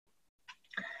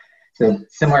So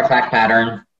similar fact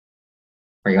pattern.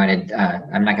 We're going to,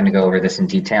 I'm not going to go over this in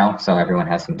detail, so everyone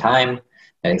has some time.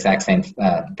 The exact same,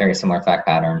 very similar fact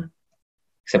pattern,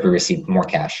 except we received more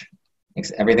cash.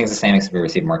 Everything's the same except we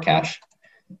received more cash.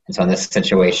 And so in this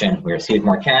situation, we received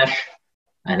more cash,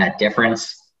 and that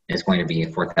difference is going to be a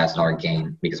 $4,000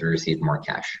 gain because we received more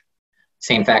cash.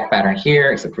 Same fact pattern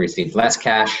here, except we received less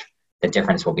cash. The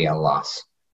difference will be a loss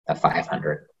of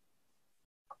 500.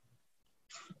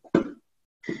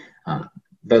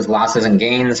 Those losses and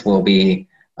gains will be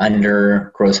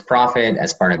under gross profit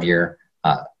as part of your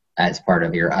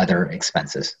other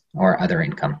expenses or other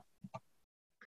income.